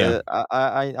 And Yeah.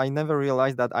 I never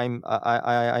realized that I'm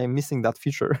missing that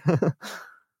feature.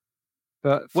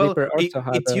 But Well, Flipper also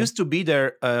had it used to be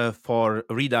there for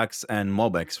Redux and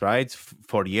Mobex, right?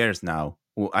 For years now.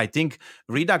 I think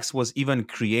Redux was even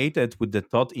created with the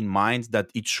thought in mind that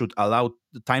it should allow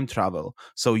time travel.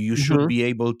 So you should be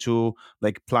able to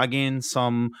like plug in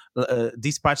some,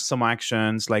 dispatch some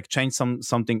actions, like change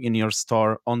something in your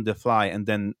store on the fly, and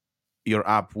then your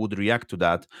app would react to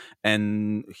that.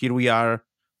 And here we are,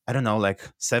 I don't know, like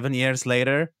 7 years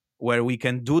later, where we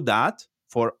can do that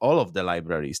for all of the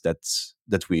libraries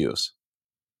that we use.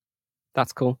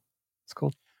 That's cool. It's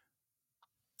cool.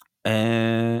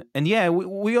 And yeah,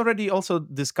 we already also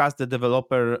discussed the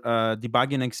developer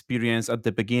debugging experience at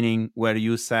the beginning, where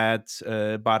you said,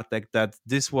 Bartek, that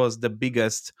this was the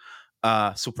biggest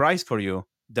surprise for you,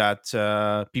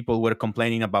 that people were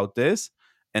complaining about this,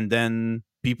 and then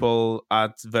people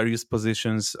at various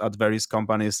positions at various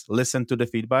companies listened to the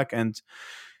feedback, and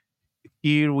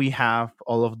here we have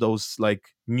all of those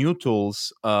like new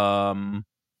tools on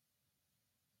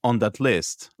that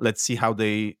list. Let's see how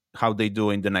they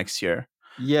do in the next year.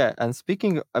 Yeah, and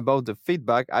speaking about the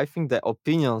feedback, I think the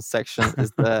opinion section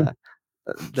is the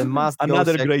must go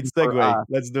Another great section for segue. us.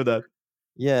 Let's do that.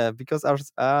 Yeah, because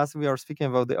as we are speaking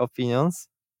about the opinions,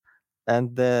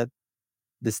 and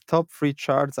these top three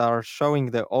charts are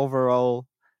showing the overall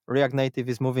React Native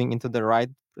is moving into the right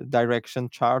direction.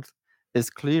 Chart is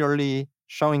clearly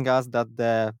showing us that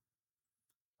the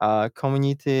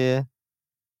community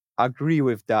agree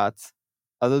with that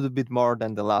a little bit more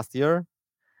than the last year.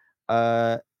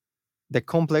 The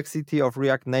complexity of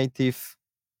React Native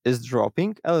is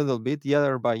dropping a little bit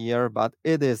year by year, but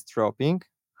it is dropping.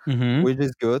 Mhm. which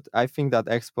is good. I think that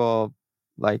Expo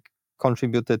like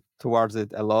contributed towards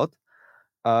it a lot.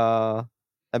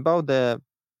 About the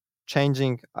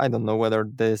changing, I don't know whether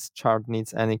this chart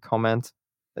needs any comment.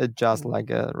 It's just like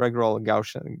a regular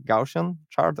Gaussian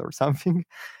chart or something.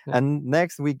 Yeah. And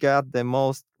next we got the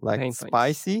most like Pain points.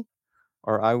 spicy,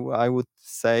 or I would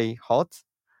say hot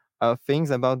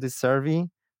things about this survey.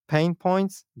 Pain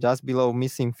points just below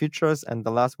missing features, and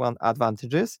the last one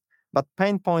advantages. But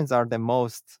pain points are the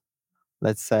most,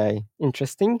 let's say,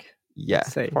 Interesting. yeah,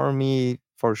 Let's say. for me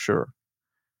for sure.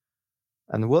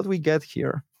 And what we get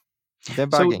here, So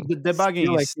debugging. the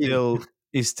debugging Still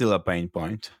is still a pain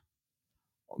point.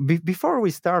 Before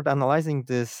we start analyzing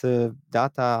this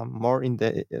data more in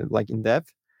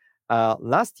depth,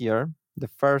 last year,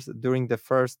 during the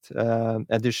first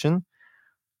edition,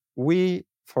 we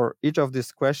for each of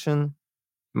these questions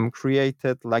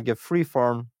created like a free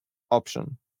form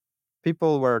option.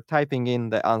 People were typing in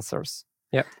the answers.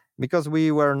 Yeah. Because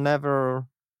we were never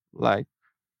like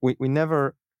we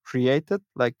never created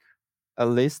like a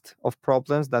list of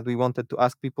problems that we wanted to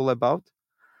ask people about.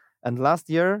 And last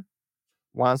year,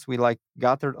 once we like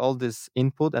gathered all this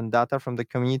input and data from the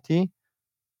community,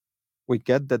 we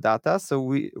got the data. So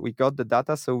we got the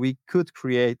data so we could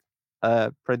create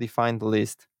a predefined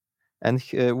list. And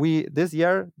we this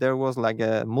year there was like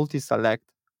a multi-select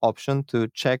option to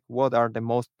check what are the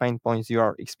most pain points you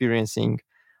are experiencing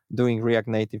doing React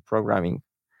Native programming.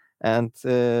 And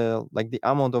like the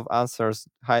amount of answers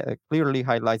clearly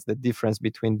highlights the difference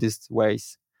between these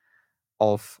ways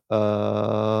of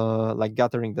like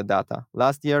gathering the data.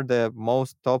 Last year, the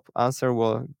most top answer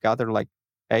will gather like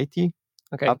 80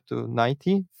 up to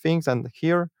 90 things, and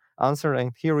here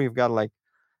we've got like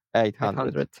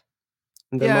 800.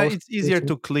 Yeah, it's easier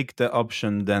to click the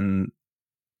option than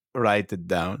write it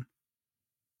down.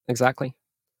 Exactly.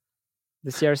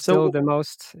 This year, still the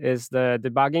most is the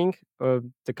debugging.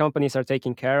 The companies are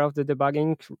taking care of the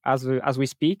debugging as we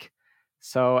speak.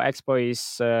 So Expo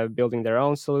is building their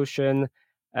own solution.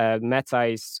 Meta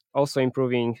is also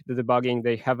improving the debugging.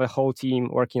 They have a whole team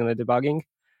working on the debugging.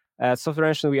 Software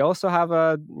Nation, we also have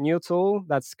a new tool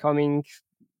that's coming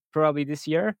probably this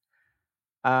year.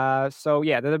 So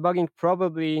yeah, the debugging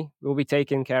probably will be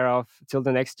taken care of till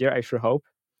the next year, I sure hope.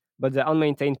 But the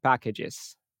unmaintained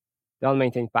packages,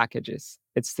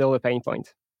 it's still a pain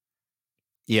point.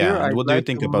 Yeah, and what do you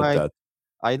think about that?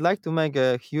 I'd like to make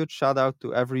a huge shout out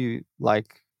to every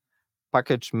like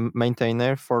package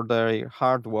maintainer for their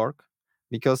hard work,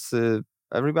 because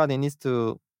everybody needs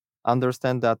to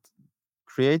understand that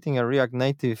creating a React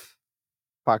Native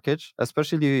package,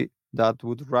 especially that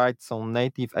would write some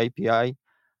native API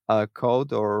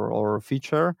code or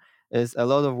feature, is a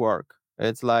lot of work.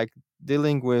 It's like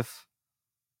dealing with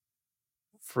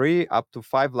 3 up to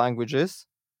 5 languages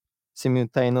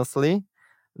simultaneously.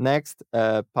 Next,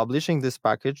 publishing this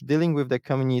package, dealing with the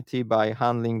community by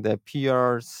handling the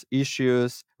PRs,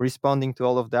 issues, responding to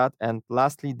all of that, and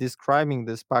lastly, describing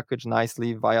this package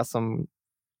nicely via some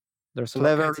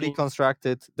cleverly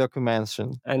constructed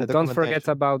documentation. And don't forget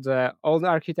about the old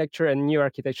architecture and new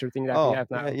architecture thing that we have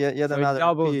now. Yet so another it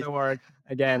doubles the work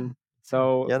again.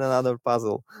 So yet another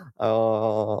puzzle.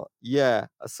 Yeah.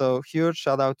 So huge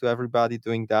shout out to everybody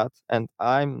doing that. And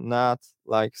I'm not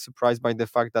like surprised by the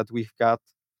fact that we've got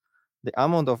the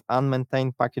amount of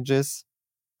unmaintained packages,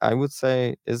 I would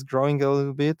say, is growing a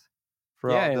little bit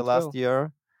throughout the last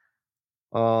year.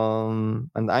 And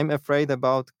I'm afraid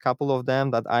about a couple of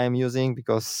them that I am using,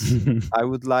 because I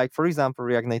would like, for example,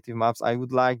 React Native Maps, I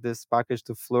would like this package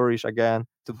to flourish again,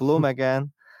 to bloom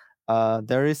again.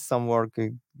 There is some work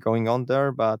going on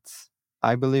there, but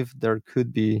I believe there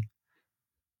could be.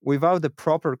 Without the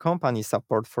proper company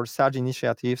support for such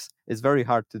initiatives, it's very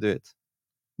hard to do it.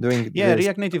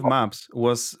 React Native Maps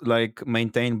was like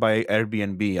maintained by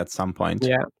Airbnb at some point.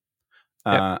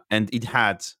 And it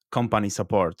had company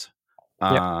support.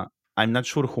 I'm not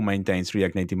sure who maintains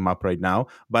React Native Map right now,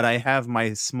 but I have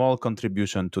my small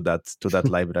contribution to that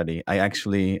library. I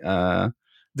actually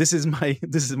this is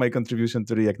my contribution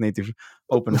to React Native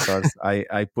open source.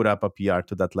 I put up a PR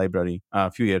to that library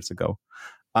a few years ago.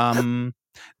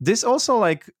 This also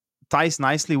like ties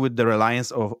nicely with the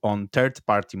reliance on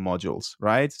third-party modules,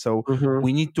 right? So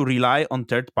we need to rely on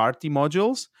third-party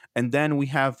modules, and then we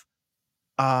have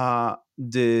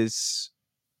this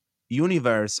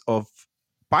universe of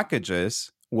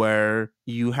packages where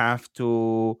you have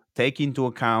to take into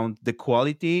account the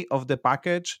quality of the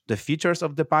package, the features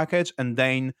of the package, and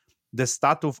then the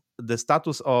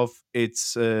status of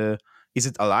its is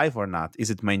it alive or not? Is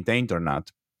it maintained or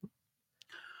not?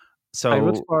 So I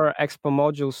root for Expo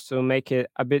modules to make it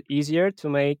a bit easier to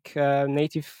make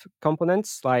native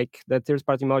components, like the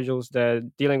third-party modules. The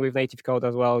dealing with native code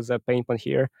as well is a pain point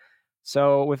here.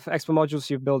 So with Expo modules,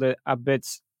 you build it a bit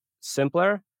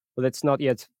simpler, but it's not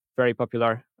yet very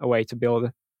popular a way to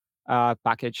build a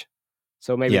package.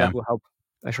 So maybe yeah, that will help.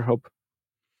 I sure hope.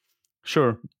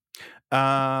 sure.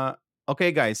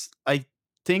 Okay, guys, I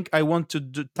think I want to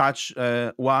touch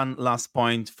one last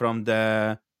point from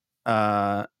the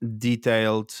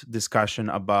detailed discussion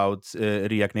about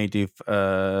React Native,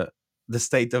 the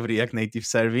state of React Native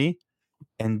survey.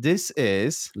 And this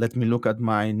is, let me look at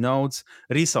my notes,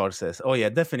 resources. Oh, yeah,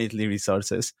 definitely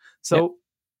resources. So,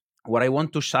 what I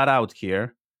want to shout out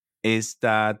here is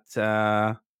that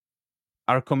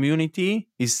our community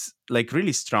is like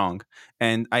really strong,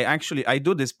 and I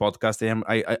do this podcast.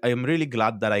 I am really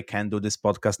glad that I can do this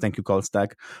podcast. Thank you,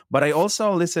 Coldstack. But I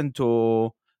also listen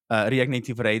to React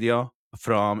Native Radio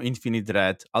from Infinite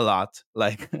Red a lot,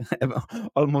 like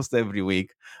almost every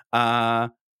week.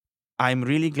 I'm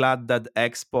really glad that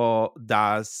Expo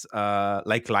does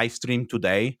like live stream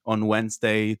today on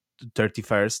Wednesday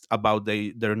 31st about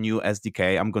their new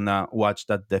SDK. I'm gonna watch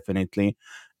that definitely.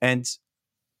 And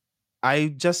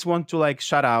I just want to like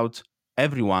shout out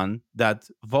everyone that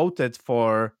voted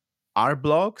for our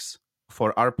blogs,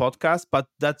 for our podcast, but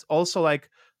that's also like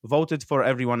voted for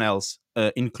everyone else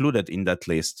included in that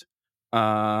list.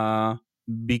 Uh,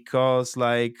 because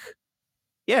like,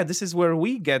 yeah, this is where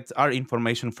we get our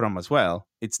information from as well.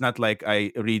 It's not like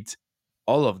I read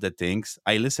all of the things.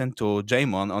 I listen to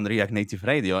Jamon on React Native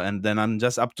Radio, and then I'm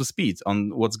just up to speed on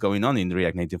what's going on in the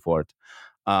React Native world.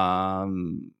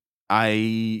 Um,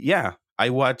 I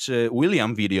watch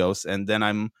William videos, and then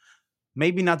I'm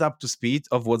maybe not up to speed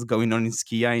of what's going on in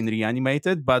Skia in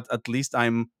Reanimated, but at least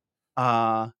I'm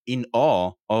in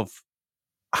awe of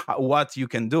what you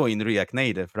can do in React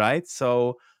Native, right?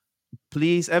 So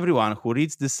please, everyone who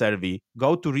reads this survey,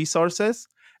 go to resources,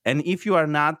 and if you are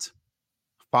not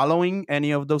following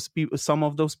any of those people, some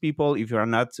of those people, if you are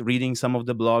not reading some of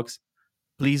the blogs,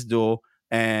 please do.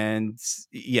 And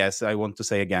yes, I want to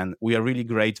say again, we are really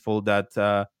grateful that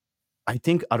I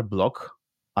think our blog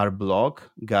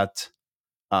got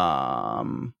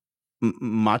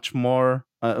much more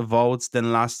votes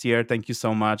than last year. Thank you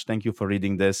so much. Thank you for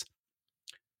reading this.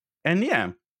 And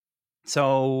yeah,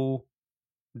 so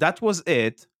that was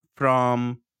it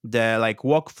from the like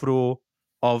walkthrough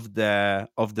of the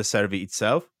survey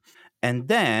itself. And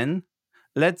then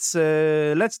let's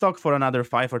talk for another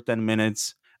 5 or 10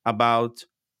 minutes about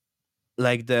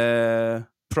like the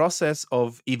process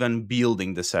of even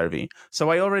building the survey. So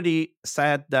I already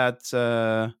said that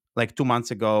like 2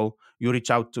 months ago, you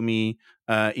reach out to me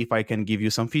if I can give you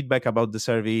some feedback about the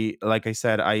survey. Like I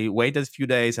said, I waited a few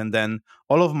days, and then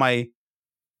all of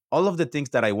the things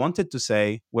that I wanted to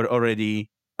say were already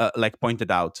like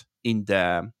pointed out in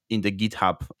the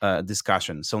GitHub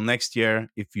discussion. So next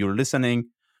year, if you're listening,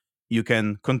 you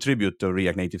can contribute to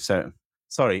React Native Survey.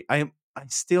 Sorry, I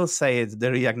still say it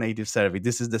the React Native Survey.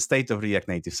 This is the state of React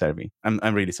Native Survey.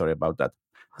 I'm really sorry about that.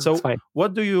 It's So fine.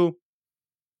 what do you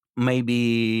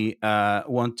maybe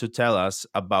want to tell us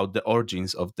about the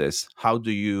origins of this? How do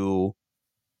you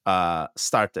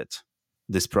started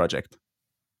this project?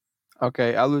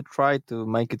 Okay, I will try to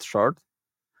make it short.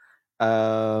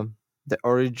 The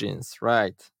origins,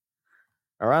 right?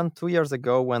 Around 2 years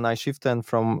ago, when I shifted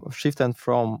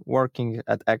from working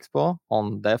at Expo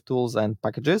on DevTools and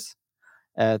packages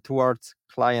towards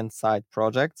client-side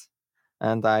projects,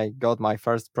 and I got my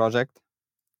first project.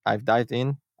 I've dived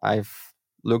in, I've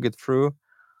looked it through,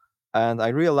 and I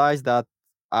realized that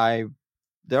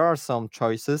there are some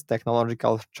choices,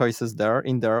 technological choices there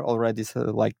already,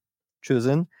 like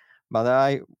chosen, but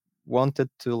I wanted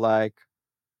to like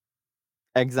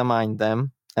examine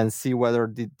them and see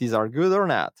whether these are good or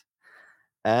not.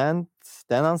 And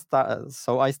then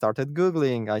so I started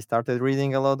Googling. I started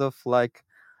reading a lot of like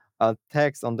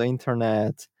text on the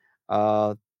internet.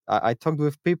 I talked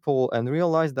with people and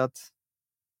realized that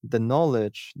the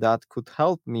knowledge that could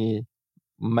help me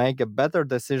make a better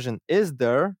decision is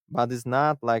there, but it's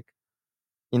not like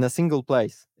in a single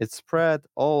place. It's spread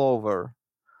all over.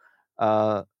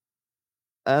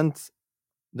 And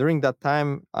during that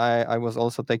time, I was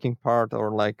also taking part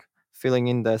or like filling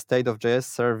in the State of JS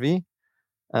survey.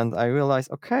 And I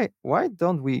realized, okay, why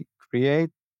don't we create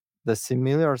the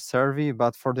similar survey,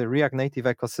 but for the React Native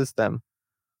ecosystem?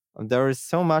 There is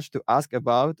so much to ask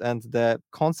about, and the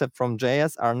concept from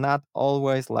JS are not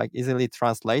always like easily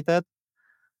translated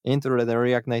into the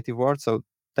React Native world. So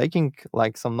taking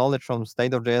like some knowledge from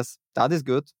State of JS, that is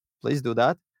good. Please do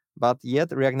that. but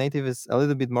yet React Native is a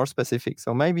little bit more specific.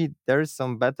 So maybe there is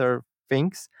some better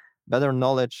things, better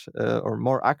knowledge, or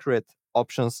more accurate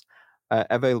options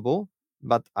available,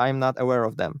 but I'm not aware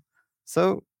of them.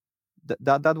 So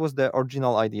that was the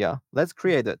original idea. Let's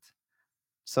create it.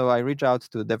 So I reached out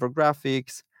to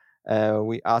Demographics.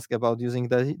 We asked about using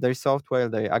their software.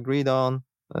 They agreed on.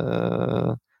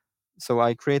 So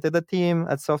I created a team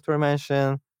at Software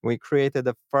Mansion. We created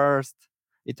the first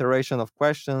iteration of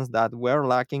questions that were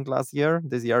lacking last year.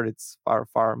 This year it's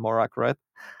far more accurate.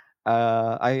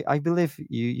 I believe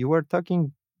you were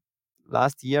talking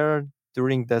last year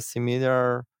during the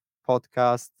similar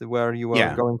podcast where you were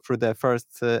Yeah. going through the first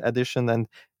edition, and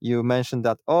you mentioned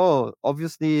that, oh,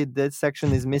 obviously that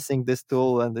section is missing this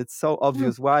tool and it's so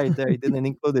obvious why they didn't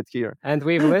include it here. And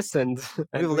we've listened.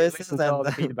 We've listened to all and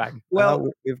the feedback. Well,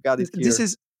 we've got it this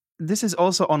here. is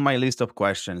also on my list of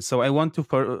questions. So I want to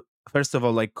first of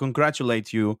all like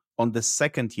congratulate you on the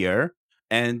second year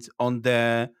and on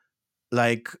the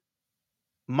like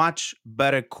much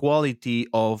better quality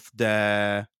of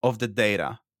the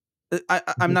data.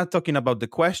 I'm not talking about the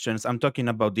questions. I'm talking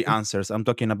about the answers. I'm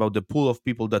talking about the pool of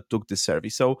people that took this survey.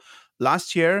 So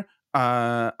last year,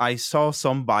 I saw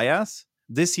some bias.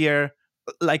 This year,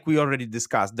 like we already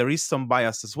discussed, there is some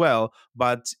bias as well.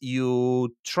 But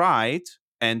you tried,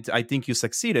 and I think you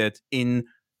succeeded in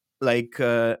like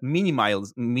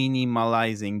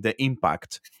minimalizing the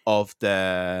impact of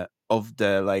the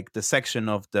like the section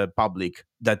of the public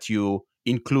that you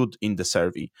include in the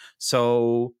survey.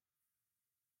 So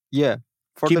Yeah,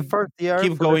 for the keep first year,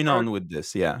 going on with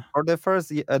this. Yeah. for the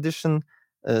first edition,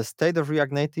 state of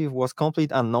React Native was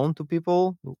complete unknown to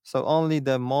people. So only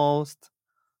the most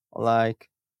like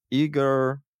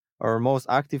eager or most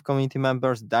active community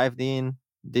members dived in,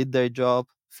 did their job,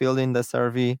 filled in the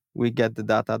survey. We get the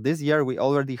data. This year we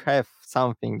already have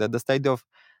something that the state of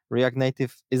React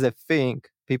Native is a thing.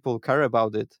 People care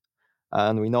about it,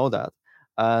 and we know that.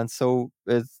 And so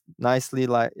it's nicely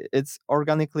like it's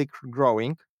organically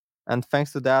growing, and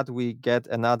thanks to that we get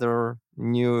another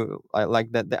new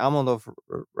like that the amount of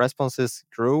responses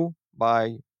grew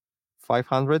by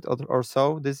 500 or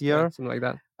so this Yeah, year. something like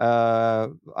that.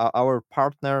 Our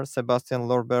partner Sebastian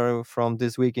Lorber from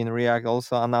This Week in React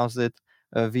also announced it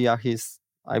via his,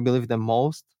 I believe, the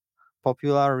most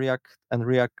popular React and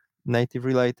React Native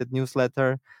related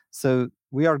newsletter. So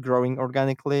we are growing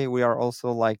organically. We are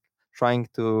also like trying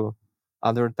to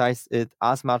advertise it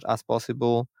as much as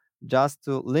possible, just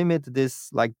to limit this,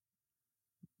 like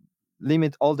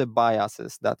limit all the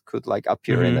biases that could like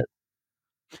appear in Mhm. it.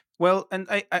 Well, and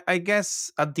I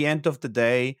guess at the end of the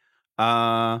day,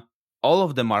 all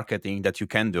of the marketing that you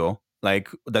can do, like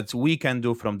that we can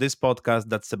do from this podcast,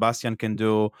 that Sebastian can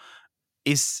do,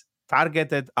 is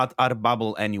targeted at our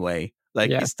bubble anyway. Like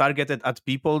Yeah. it's targeted at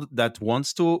people that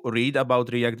wants to read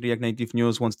about React Native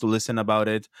news, wants to listen about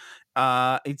it.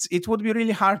 It would be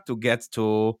really hard to get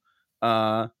to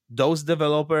those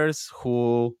developers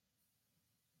who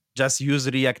just use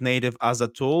React Native as a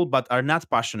tool, but are not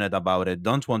passionate about it,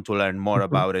 don't want to learn more Mhm.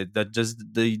 about it. That just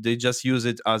they just use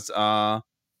it as a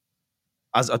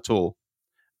tool.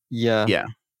 Yeah. Yeah.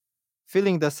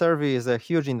 Filling the survey is a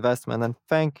huge investment, and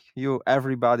thank you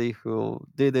everybody who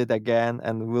did it again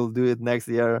and will do it next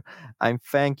year. I'm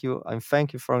thank you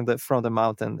from the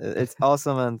mountain. It's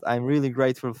awesome, and I'm really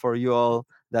grateful for you all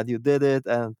that you did it,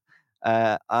 and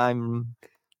I'm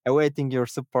awaiting your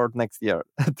support next year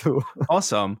too.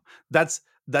 Awesome. That's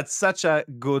such a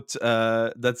good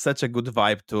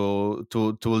vibe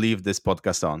to leave this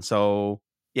podcast on. So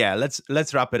yeah,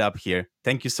 let's wrap it up here.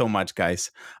 Thank you so much, guys.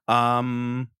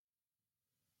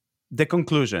 The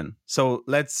conclusion. So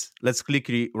let's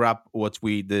quickly wrap what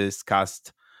we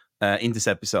discussed in this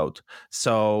episode.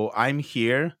 So I'm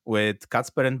here with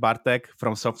Kacper and Bartek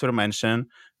from Software Mansion.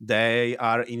 They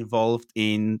are involved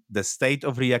in the State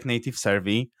of React Native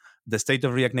survey. The State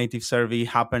of React Native survey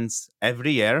happens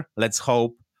every year. Let's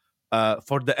hope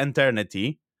for the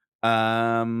eternity.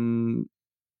 And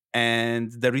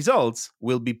the results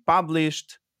will be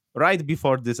published right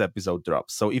before this episode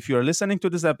drops. So if you're listening to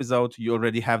this episode, you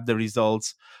already have the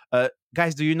results.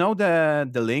 Guys, do you know the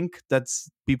link that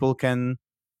people can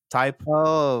type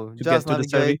Oh, to get just to the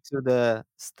survey? navigate to the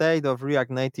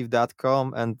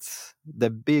stateofreactnative.com and the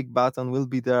big button will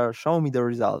be there. Show me the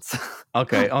results.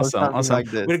 Okay, Or awesome, something awesome. like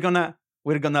this.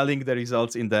 We're gonna link the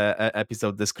results in the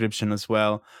episode description as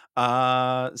well.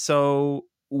 So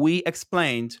we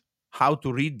explained how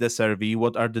to read the survey,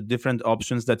 what are the different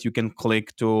options that you can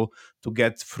click to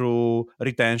get through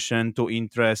retention, to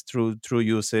interest, through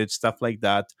usage, stuff like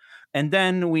that. And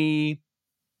then we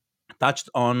touched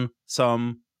on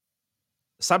some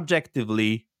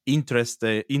subjectively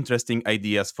interesting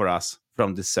ideas for us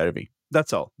from this survey.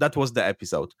 That's all. That was the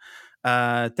episode.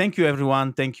 Thank you,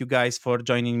 everyone. Thank you guys for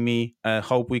joining me.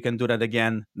 Hope we can do that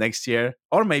again next year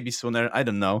or maybe sooner. I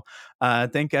don't know.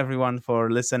 Thank everyone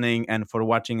for listening and for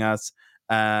watching us.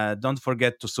 Don't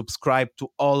forget to subscribe to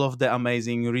all of the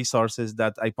amazing resources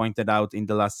that I pointed out in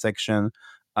the last section.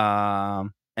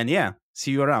 And yeah,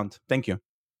 see you around. Thank you.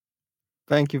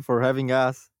 Thank you for having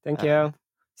us. Thank you.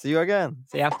 See you again.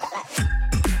 See ya.